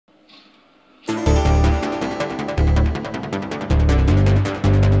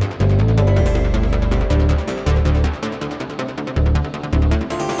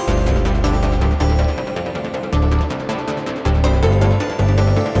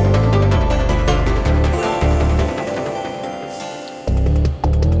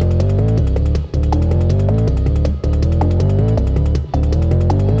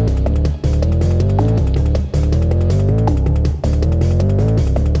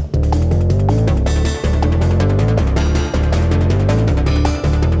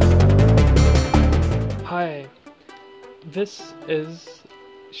this is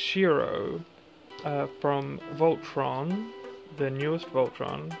Shiro from Voltron, the newest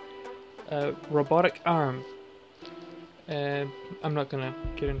Voltron, robotic arm. I'm not going to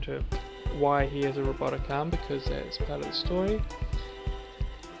get into why he has a robotic arm because that's part of the story.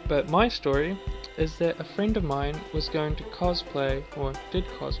 But my story is that a friend of mine was going to cosplay, or did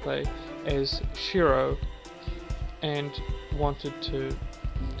cosplay, as Shiro and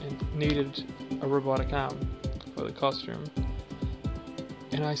needed a robotic arm for the costume.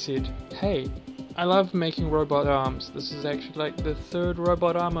 And I said, hey, I love making robot arms. This is actually like the third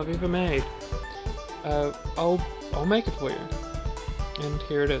robot arm I've ever made. I'll make it for you. And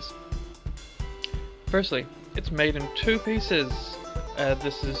here it is. Firstly, it's made in 2 pieces.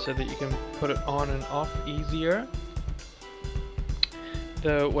 This is so that you can put it on and off easier.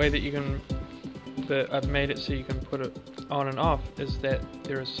 The way that I've made it so you can put it on and off is that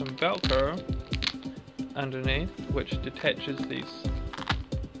there is some Velcro underneath which detaches these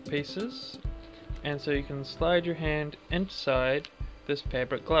pieces, and so you can slide your hand inside this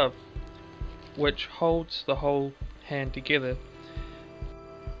fabric glove which holds the whole hand together.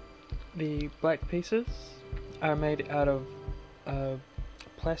 The black pieces are made out of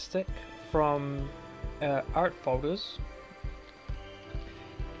plastic from art folders.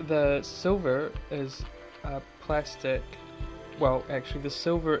 The silver is plastic. Well, actually, the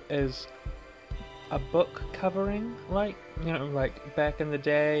silver is a book covering, like back in the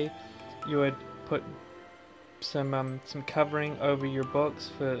day, you would put some covering over your books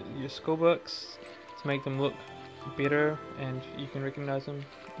for your school books to make them look better and you can recognize them.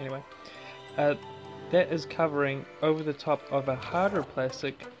 Anyway, that is covering over the top of a harder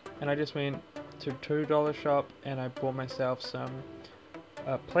plastic, and I just went to $2 shop and I bought myself some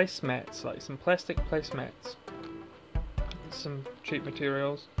placemats, like some plastic placemats, some cheap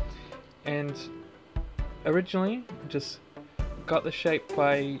materials, and originally just got the shape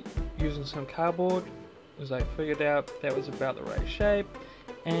by using some cardboard. As I figured out that was about the right shape,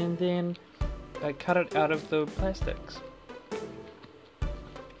 and then I cut it out of the plastics.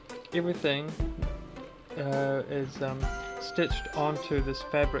 Everything is stitched onto this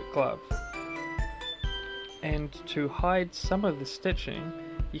fabric glove, and to hide some of the stitching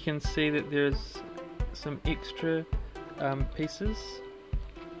you can see that there's some extra pieces.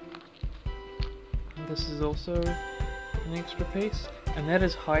 This is also an extra piece, and that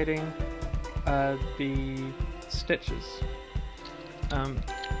is hiding the stitches. I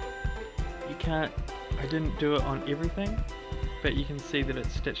didn't do it on everything, but you can see that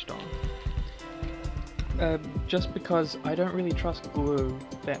it's stitched on. Just because I don't really trust glue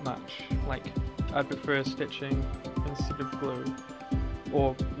that much. Like, I prefer stitching instead of glue,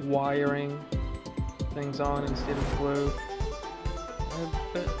 or wiring things on instead of glue.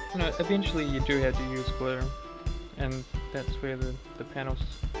 But eventually you do have to use glue, and that's where the panels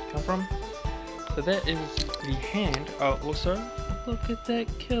come from. So that is the hand. Oh, also, look at that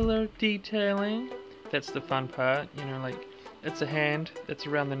killer detailing. That's the fun part, like, it's a hand, it's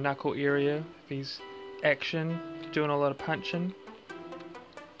around the knuckle area if he's action, doing a lot of punching.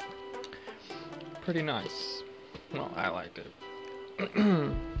 Pretty nice. Well, I liked it.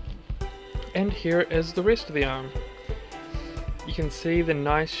 And here is the rest of the arm. You can see the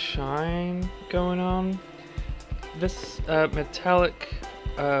nice shine going on. This metallic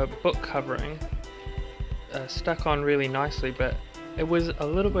book covering stuck on really nicely, but it was a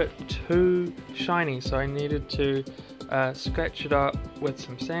little bit too shiny, so I needed to scratch it up with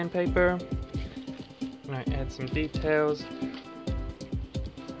some sandpaper, and I add some details.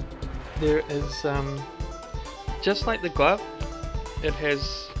 There is just like the glove,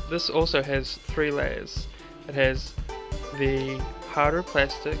 this also has 3 layers. It has the harder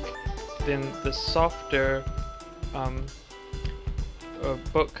plastic, then the softer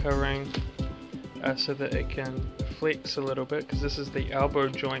book covering, so that it can flex a little bit, because this is the elbow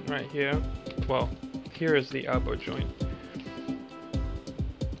joint right here. Well, here is the elbow joint,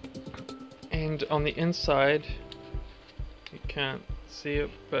 and on the inside you can't see it,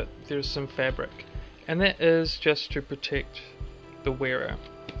 but there's some fabric, and that is just to protect the wearer,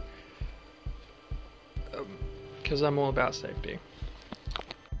 because I'm all about safety.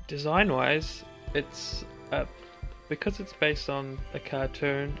 Design wise, it's because it's based on a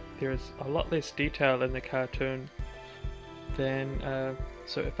cartoon, there's a lot less detail in the cartoon than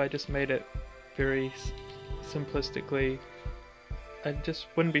so if I just made it very simplistically, I just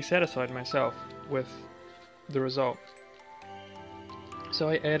wouldn't be satisfied myself with the result. So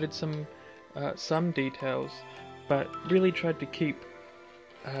I added some details, but really tried to keep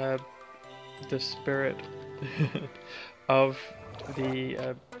the spirit of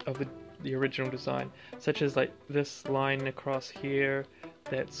the the original design, such as like this line across here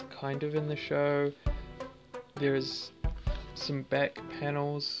that's kind of in the show. There's some back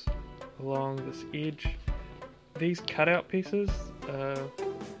panels along this edge. These cutout pieces,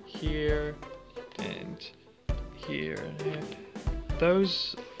 here and here and here,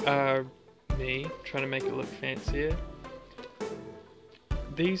 those are me trying to make it look fancier.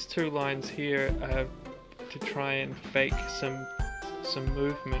 These two lines here are to try and fake some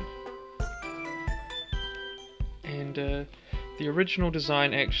movement. And the original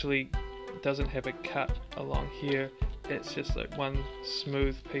design actually doesn't have a cut along here. It's just like one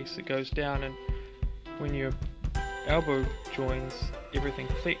smooth piece that goes down, and when your elbow joins, everything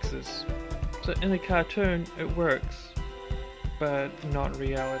flexes. So in the cartoon it works, but not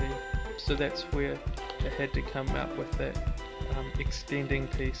reality. So that's where I had to come up with that extending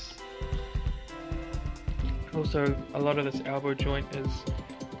piece. Also, a lot of this elbow joint is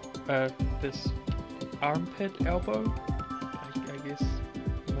this armpit elbow, I guess.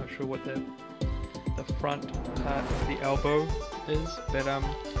 I'm not sure what the front part of the elbow is, but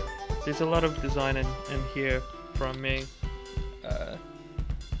there's a lot of design in here from me.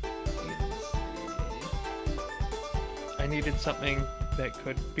 I needed something that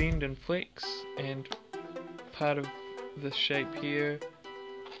could bend and flex, and part of this shape here,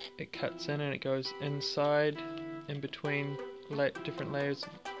 it cuts in and it goes inside in between different layers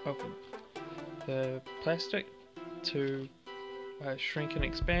of the plastic to shrink and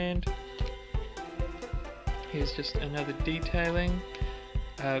expand. Here's just another detailing.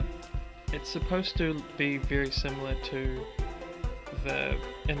 It's supposed to be very similar to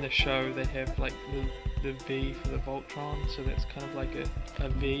in the show they have like the V for the Voltron, so that's kind of like a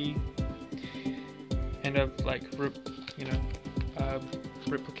V, and I've like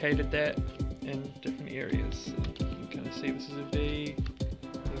replicated that in different areas. You can kind of see this is a V,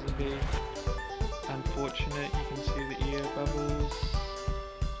 there's a V. Unfortunate, you can see the air bubbles.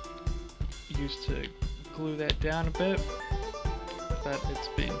 Used to glue that down a bit, but it's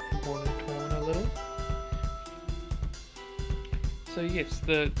been worn and torn a little. So yes,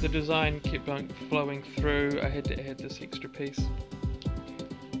 the design kept on flowing through. I had to add this extra piece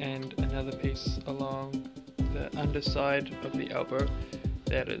and another piece along the underside of the elbow.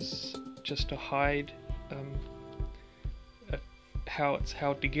 That is just to hide how it's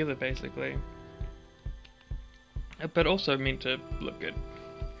held together, basically, but also meant to look good.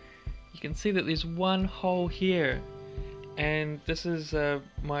 You can see that there's one hole here, and this is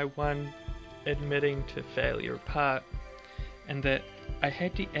my one admitting to failure part, and that I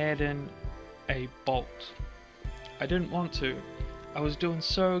had to add in a bolt. I didn't want to. I was doing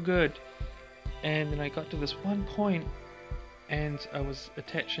so good, and then I got to this one point and I was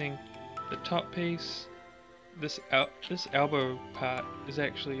attaching the top piece. This elbow part is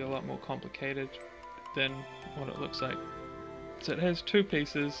actually a lot more complicated than what it looks like. So it has two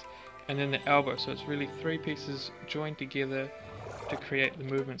pieces and then the elbow, so it's really three pieces joined together to create the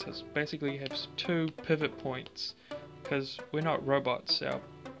movement. So it's basically you have two pivot points, because we're not robots.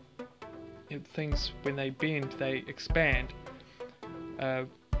 Things, when they bend, they expand.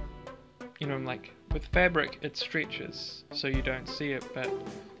 Like with fabric it stretches so you don't see it,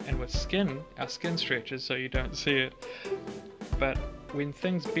 and with skin, our skin stretches so you don't see it. But when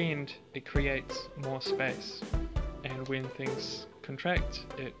things bend, it creates more space, and when things contract,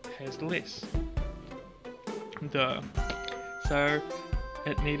 it has less. Duh. So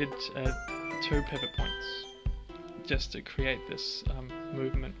it needed two pivot points just to create this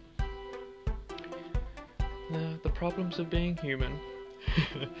movement. The problems of being human.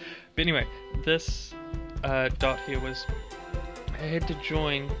 But anyway, this dot here was, I had to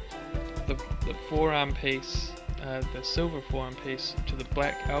join the forearm piece, the silver forearm piece, to the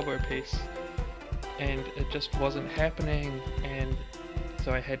black elbow piece, and it just wasn't happening, and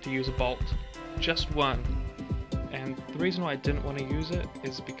so I had to use a bolt, just one. And the reason why I didn't want to use it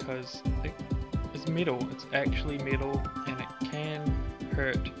is because it's metal. It's actually metal, and it can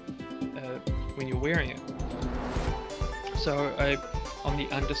hurt when you're wearing it. So on the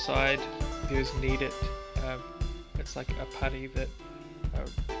underside there's kneaded, it's like a putty that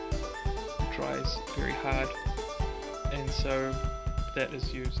dries very hard, and so that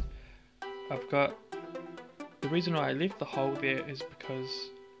is used. The reason why I left the hole there is because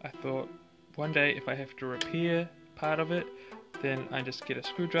I thought one day if I have to repair part of it, then I just get a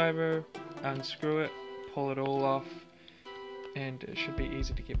screwdriver, unscrew it, pull it all off, and it should be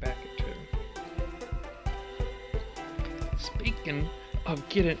easy to get back to. Speaking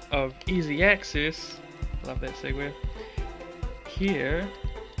of easy access, love that segue. Here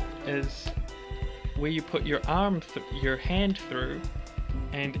is where you put your hand through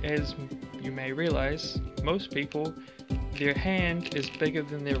And as you may realize, most people, their hand is bigger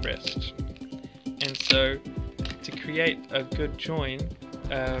than their wrist. And so, to create a good join,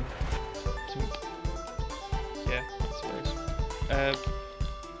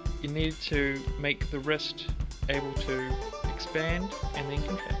 you need to make the wrist able to expand and then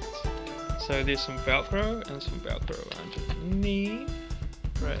contract. So there's some Velcro and some Velcro underneath,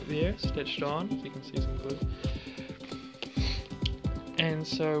 right there, stitched on, so you can see some glue. And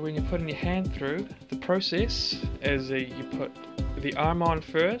so when you're putting your hand through, the process is you put the arm on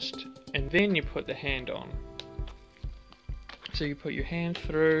first, and then you put the hand on. So you put your hand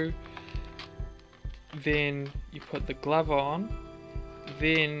through, then you put the glove on,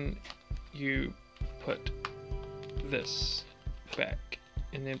 then you put this back,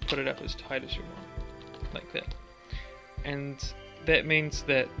 and then put it up as tight as you want, like that. And that means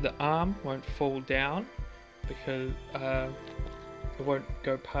that the arm won't fall down, because it won't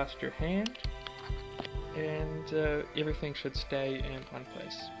go past your hand, and everything should stay in one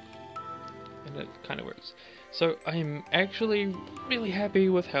place. And it kind of works. So I'm actually really happy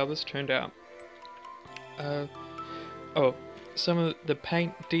with how this turned out. Some of the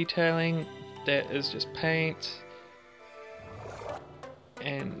paint detailing, that is just paint,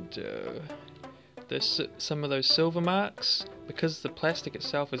 and some of those silver marks, because the plastic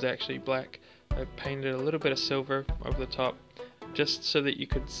itself is actually black, I painted a little bit of silver over the top, just so that you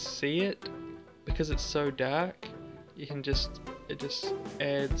could see it. Because it's so dark, it just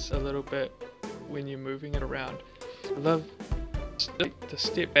adds a little bit when you're moving it around. I love the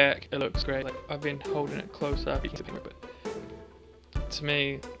step back, it looks great. Like, I've been holding it close up, you can see it, but to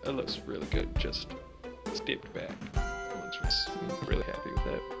me it looks really good just stepped back. I'm really happy with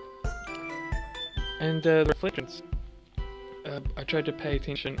that. And the reflections, I tried to pay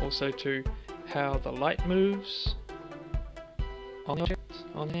attention also to how the light moves on the object,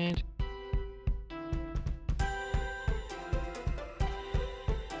 on the hand.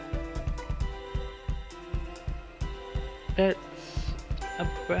 That's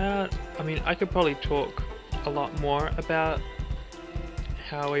about, I mean, I could probably talk a lot more about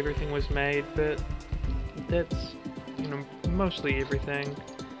how everything was made, but that's, you know, mostly everything.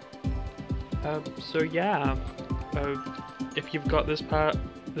 So yeah, if you've got this far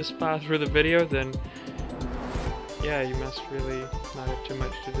through the video, then yeah, you must really not have too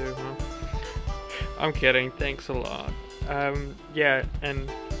much to do, huh? I'm kidding, thanks a lot. Yeah,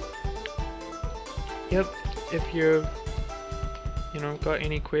 and yep, if you've got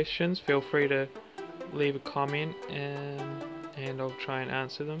any questions, feel free to leave a comment, and I'll try and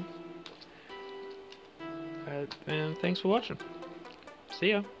answer them. And thanks for watching. See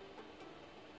ya.